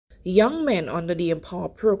Young men under the Empower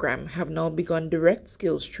program have now begun direct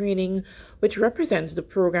skills training, which represents the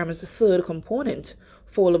program's third component,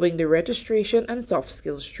 following the registration and soft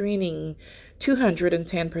skills training.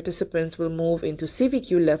 210 participants will move into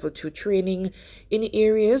CVQ Level 2 training in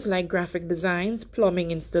areas like graphic designs,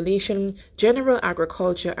 plumbing installation, general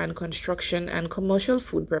agriculture and construction, and commercial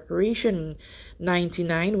food preparation.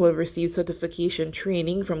 99 will receive certification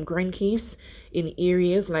training from Grenada in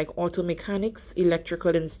areas like auto mechanics,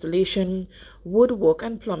 electrical installation, woodwork,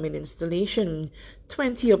 and plumbing installation.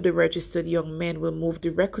 20 of the registered young men will move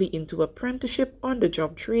directly into apprenticeship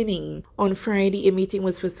on-the-job training. On Friday, a meeting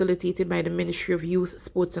was facilitated by the Ministry of Youth,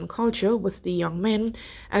 Sports and Culture with the young men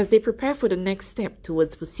as they prepare for the next step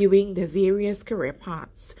towards pursuing their various career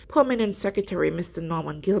paths. Permanent Secretary Mr.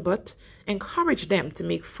 Norman Gilbert encouraged them to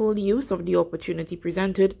make full use of the opportunity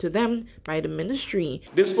presented to them by the ministry.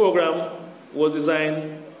 This program was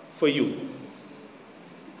designed for you.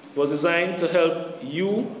 It was designed to help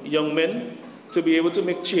you, young men, to be able to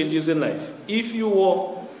make changes in life. If you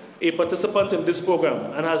were a participant in this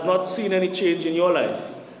program and has not seen any change in your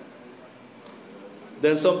life,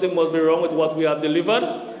 then something must be wrong with what we have delivered,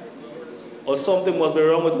 or something must be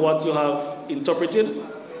wrong with what you have interpreted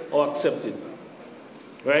or accepted.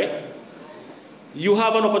 Right? You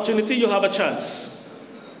have an opportunity, you have a chance.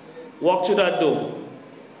 Walk through that door.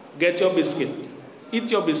 Get your biscuit.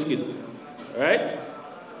 Eat your biscuit. Right?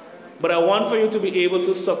 But I want for you to be able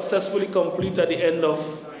to successfully complete at the end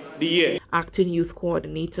of the year. Acting Youth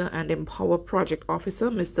Coordinator and Empower Project Officer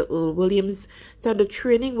Mr. Earl Williams said the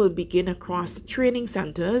training will begin across training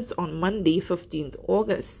centers on Monday, 15th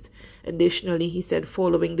August. Additionally, he said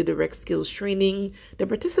following the direct skills training, the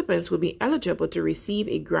participants will be eligible to receive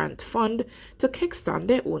a grant fund to kickstart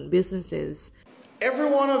their own businesses. Every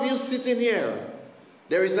one of you sitting here,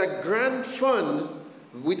 there is a grant fund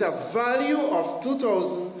with a value of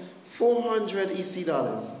 $2,400 EC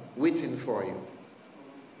dollars waiting for you.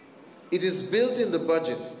 It is built in the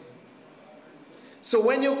budget. So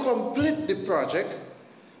when you complete the project,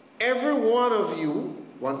 every one of you,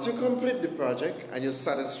 once you complete the project and you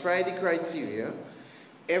satisfy the criteria,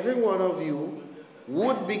 every one of you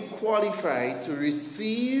would be qualified to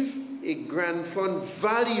receive a grant fund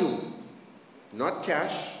value, not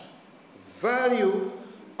cash, value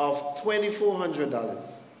of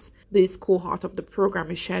 $2,400. This cohort of the program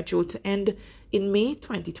is scheduled to end in May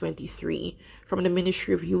 2023. From the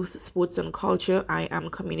Ministry of Youth, Sports and Culture, I am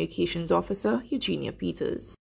Communications Officer Eugenia Peters.